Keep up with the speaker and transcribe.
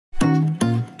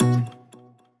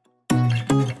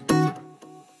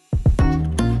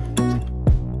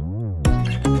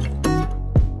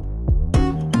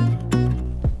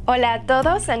Hola a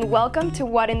todos and welcome to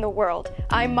What in the World.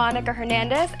 I'm Monica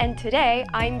Hernandez and today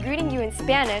I'm greeting you in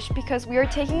Spanish because we are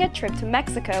taking a trip to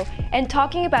Mexico and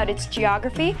talking about its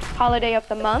geography, holiday of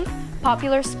the month,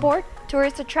 popular sport,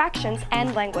 tourist attractions,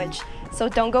 and language. So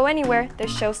don't go anywhere, the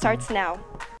show starts now.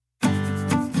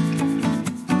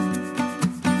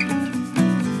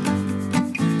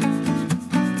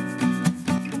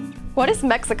 What is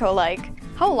Mexico like?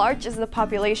 How large is the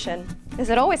population? Is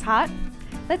it always hot?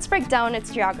 Let's break down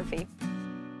its geography.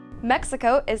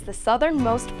 Mexico is the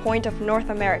southernmost point of North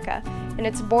America, and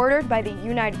it's bordered by the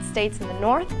United States in the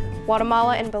north,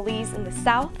 Guatemala and Belize in the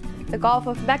south, the Gulf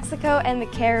of Mexico and the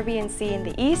Caribbean Sea in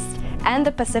the east, and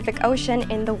the Pacific Ocean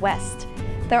in the west.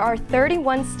 There are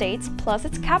 31 states plus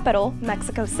its capital,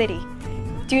 Mexico City.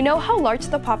 Do you know how large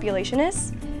the population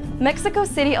is? Mexico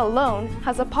City alone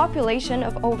has a population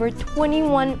of over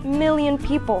 21 million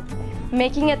people,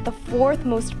 making it the fourth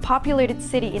most populated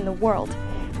city in the world.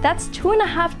 That's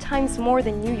 2.5 times more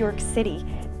than New York City.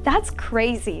 That's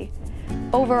crazy.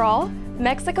 Overall,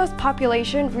 Mexico's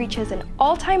population reaches an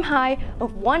all-time high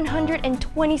of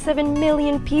 127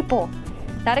 million people.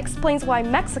 That explains why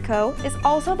Mexico is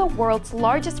also the world's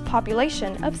largest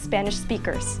population of Spanish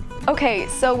speakers. Okay,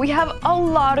 so we have a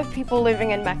lot of people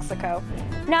living in Mexico.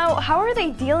 Now, how are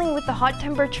they dealing with the hot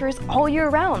temperatures all year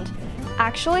round?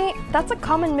 Actually, that's a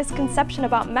common misconception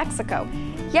about Mexico.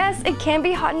 Yes, it can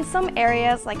be hot in some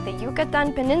areas like the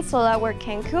Yucatan Peninsula where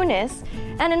Cancun is,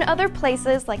 and in other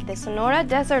places like the Sonora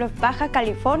Desert of Baja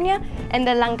California and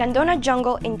the Lacandona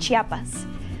Jungle in Chiapas.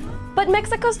 But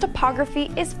Mexico's topography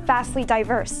is vastly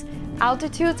diverse.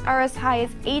 Altitudes are as high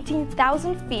as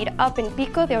 18,000 feet up in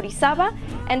Pico de Orizaba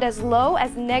and as low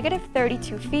as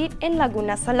 -32 feet in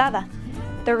Laguna Salada.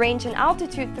 The range in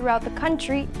altitude throughout the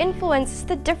country influences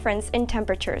the difference in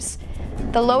temperatures.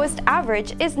 The lowest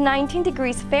average is 19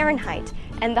 degrees Fahrenheit,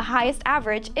 and the highest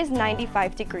average is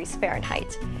 95 degrees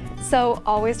Fahrenheit. So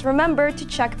always remember to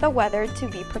check the weather to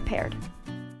be prepared.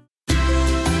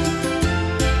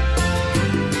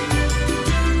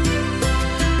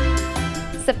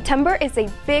 September is a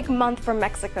big month for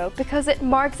Mexico because it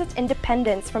marks its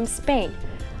independence from Spain.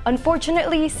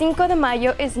 Unfortunately, Cinco de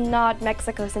Mayo is not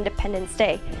Mexico's Independence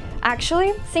Day.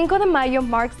 Actually, Cinco de Mayo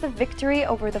marks the victory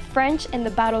over the French in the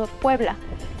Battle of Puebla.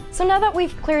 So now that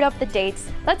we've cleared up the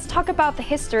dates, let's talk about the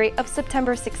history of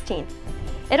September 16th.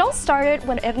 It all started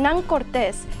when Hernán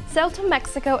Cortés sailed to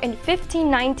Mexico in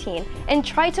 1519 and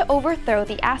tried to overthrow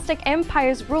the Aztec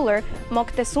Empire's ruler,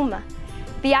 Moctezuma.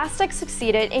 The Aztecs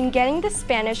succeeded in getting the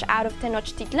Spanish out of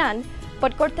Tenochtitlan,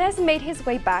 but Cortés made his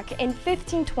way back in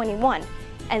 1521.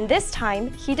 And this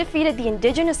time, he defeated the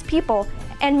indigenous people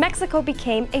and Mexico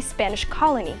became a Spanish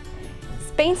colony.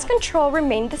 Spain's control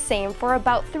remained the same for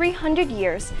about 300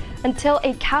 years until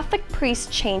a Catholic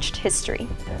priest changed history.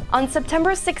 On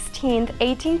September 16,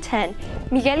 1810,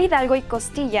 Miguel Hidalgo y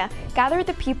Costilla gathered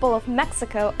the people of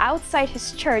Mexico outside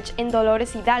his church in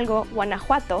Dolores Hidalgo,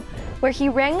 Guanajuato, where he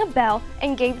rang a bell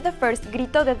and gave the first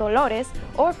Grito de Dolores,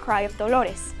 or Cry of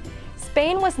Dolores.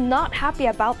 Spain was not happy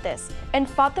about this and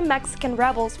fought the Mexican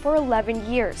rebels for 11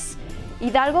 years.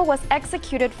 Hidalgo was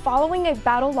executed following a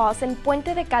battle loss in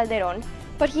Puente de Calderón,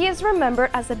 but he is remembered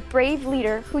as a brave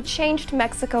leader who changed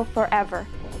Mexico forever.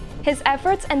 His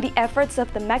efforts and the efforts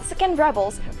of the Mexican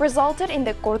rebels resulted in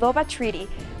the Cordoba Treaty,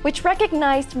 which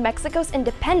recognized Mexico's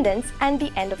independence and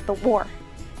the end of the war.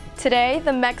 Today,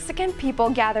 the Mexican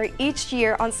people gather each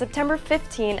year on September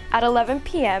 15 at 11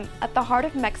 p.m. at the heart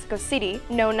of Mexico City,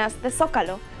 known as the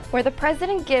Zócalo, where the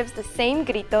president gives the same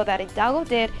grito that Hidalgo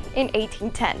did in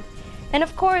 1810. And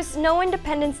of course, no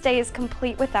Independence Day is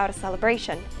complete without a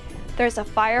celebration. There's a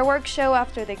fireworks show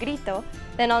after the grito,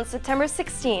 then on September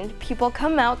 16, people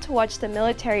come out to watch the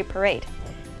military parade.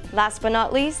 Last but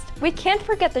not least, we can't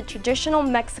forget the traditional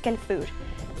Mexican food.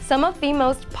 Some of the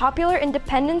most popular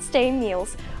Independence Day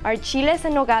meals are chiles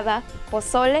en nogada,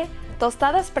 pozole,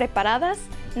 tostadas preparadas,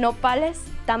 nopales,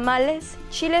 tamales,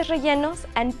 chiles rellenos,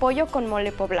 and pollo con mole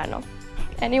poblano.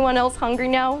 Anyone else hungry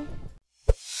now?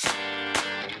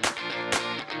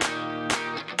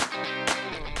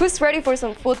 Who's ready for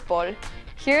some football?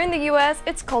 Here in the US,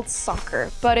 it's called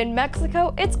soccer, but in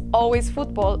Mexico, it's always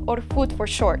football, or fut for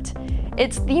short.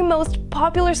 It's the most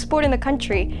popular sport in the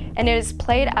country, and it is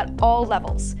played at all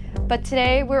levels. But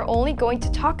today, we're only going to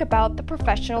talk about the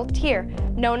professional tier,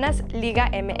 known as Liga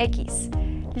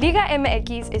MX. Liga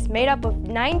MX is made up of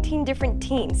 19 different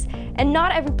teams, and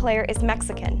not every player is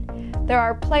Mexican. There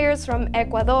are players from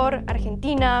Ecuador,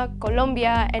 Argentina,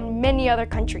 Colombia, and many other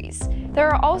countries. There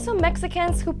are also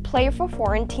Mexicans who play for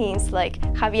foreign teams like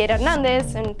Javier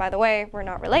Hernandez, and by the way, we're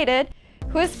not related,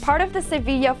 who is part of the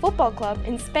Sevilla Football Club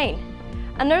in Spain.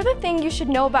 Another thing you should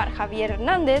know about Javier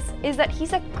Hernandez is that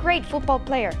he's a great football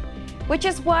player, which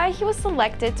is why he was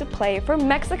selected to play for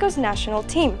Mexico's national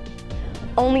team.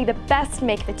 Only the best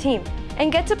make the team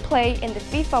and get to play in the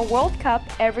FIFA World Cup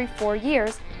every 4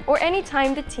 years or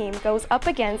anytime the team goes up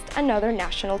against another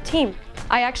national team.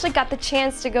 I actually got the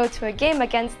chance to go to a game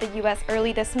against the US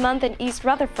early this month in East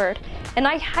Rutherford, and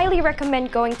I highly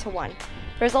recommend going to one.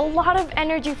 There's a lot of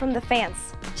energy from the fans.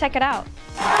 Check it out.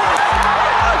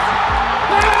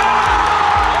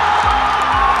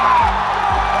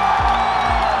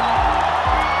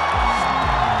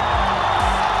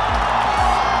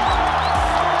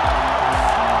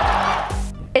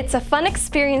 It's a fun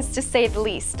experience to say the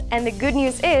least, and the good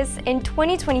news is, in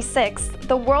 2026,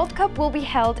 the World Cup will be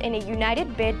held in a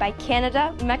united bid by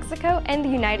Canada, Mexico, and the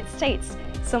United States.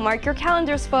 So mark your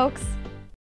calendars, folks!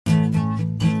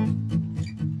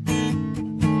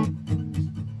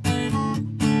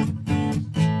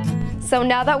 So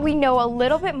now that we know a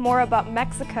little bit more about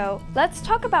Mexico, let's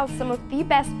talk about some of the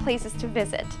best places to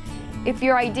visit. If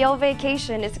your ideal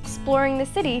vacation is exploring the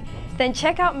city, then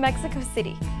check out Mexico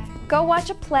City. Go watch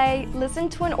a play, listen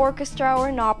to an orchestra or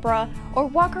an opera, or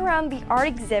walk around the art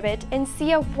exhibit and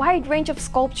see a wide range of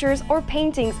sculptures or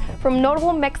paintings from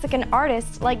notable Mexican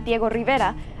artists like Diego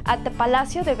Rivera at the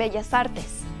Palacio de Bellas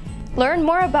Artes. Learn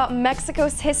more about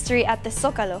Mexico's history at the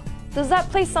Zócalo. Does that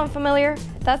place sound familiar?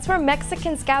 That's where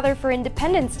Mexicans gather for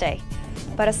Independence Day.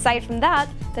 But aside from that,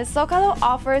 the Zócalo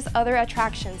offers other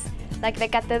attractions, like the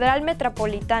Catedral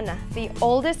Metropolitana, the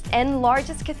oldest and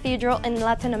largest cathedral in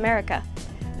Latin America.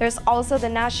 There's also the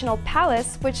National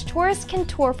Palace, which tourists can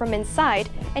tour from inside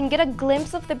and get a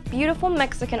glimpse of the beautiful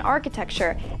Mexican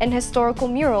architecture and historical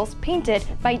murals painted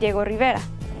by Diego Rivera.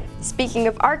 Speaking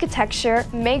of architecture,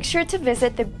 make sure to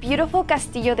visit the beautiful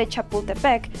Castillo de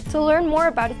Chapultepec to learn more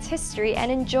about its history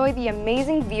and enjoy the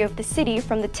amazing view of the city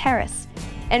from the terrace.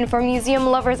 And for museum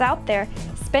lovers out there,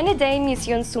 spend a day in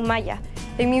Museum Sumaya.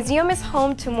 The museum is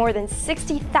home to more than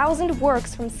 60,000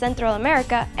 works from Central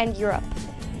America and Europe.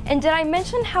 And did I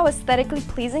mention how aesthetically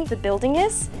pleasing the building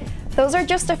is? Those are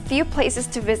just a few places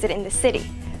to visit in the city.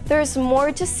 There's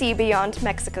more to see beyond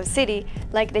Mexico City,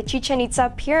 like the Chichen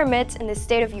Itza Pyramids in the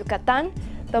state of Yucatan,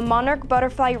 the Monarch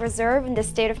Butterfly Reserve in the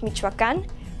state of Michoacan,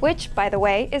 which, by the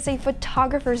way, is a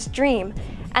photographer's dream,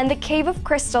 and the Cave of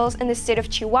Crystals in the state of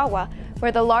Chihuahua,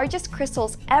 where the largest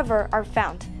crystals ever are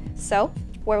found. So,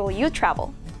 where will you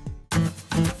travel?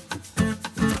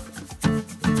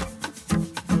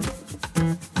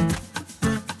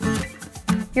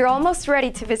 You're almost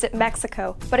ready to visit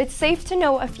Mexico, but it's safe to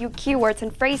know a few keywords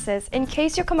and phrases in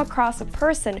case you come across a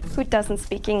person who doesn't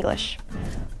speak English.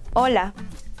 Hola.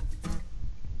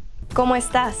 ¿Cómo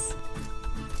estás?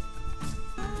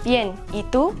 Bien, ¿y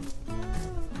tú?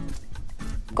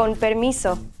 Con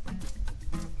permiso.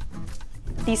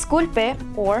 Disculpe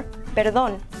or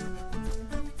perdón.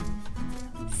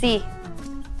 Sí.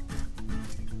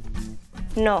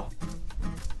 No.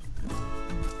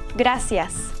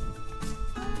 Gracias.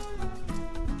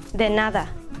 De nada.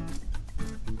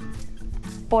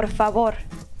 Por favor.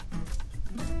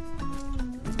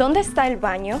 ¿Dónde está el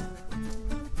baño?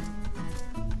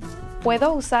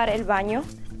 ¿Puedo usar el baño?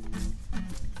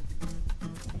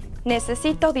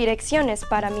 Necesito direcciones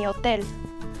para mi hotel.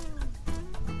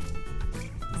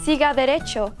 Siga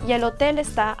derecho y el hotel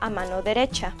está a mano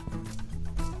derecha.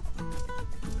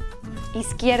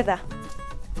 Izquierda.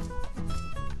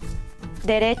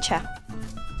 Derecha.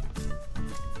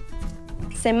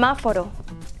 Semáforo.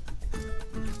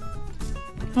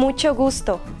 Mucho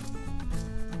gusto.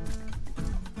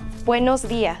 Buenos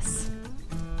días.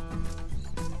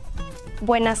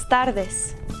 Buenas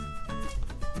tardes.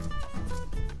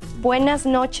 Buenas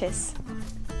noches.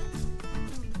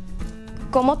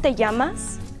 ¿Cómo te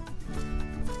llamas?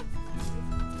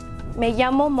 Me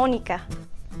llamo Mónica.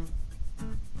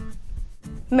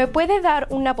 ¿Me puede dar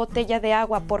una botella de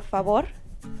agua, por favor?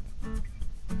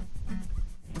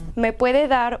 ¿Me puede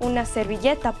dar una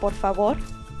servilleta, por favor?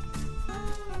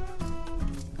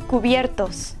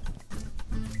 Cubiertos.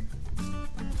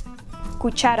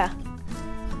 Cuchara.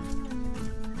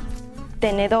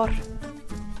 Tenedor.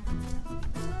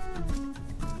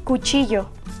 Cuchillo.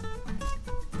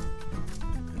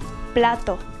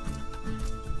 Plato.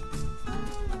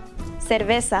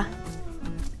 Cerveza.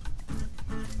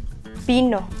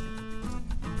 Vino.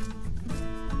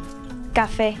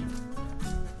 Café.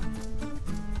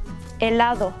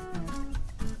 Helado.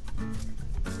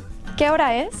 ¿Qué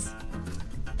hora es?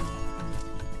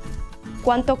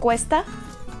 ¿Cuánto cuesta?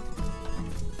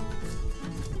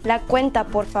 La cuenta,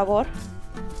 por favor.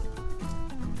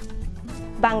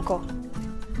 Banco.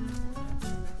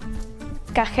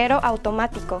 Cajero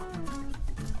automático.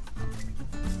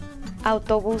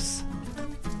 Autobús.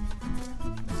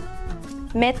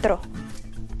 Metro.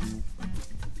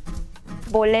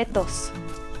 Boletos.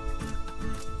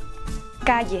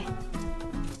 Calle.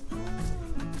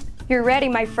 You're ready,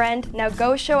 my friend. Now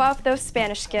go show off those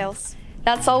Spanish skills.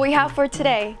 That's all we have for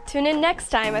today. Tune in next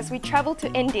time as we travel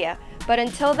to India. But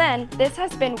until then, this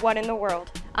has been What in the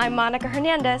World. I'm Monica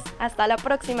Hernandez. Hasta la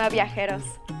próxima, viajeros.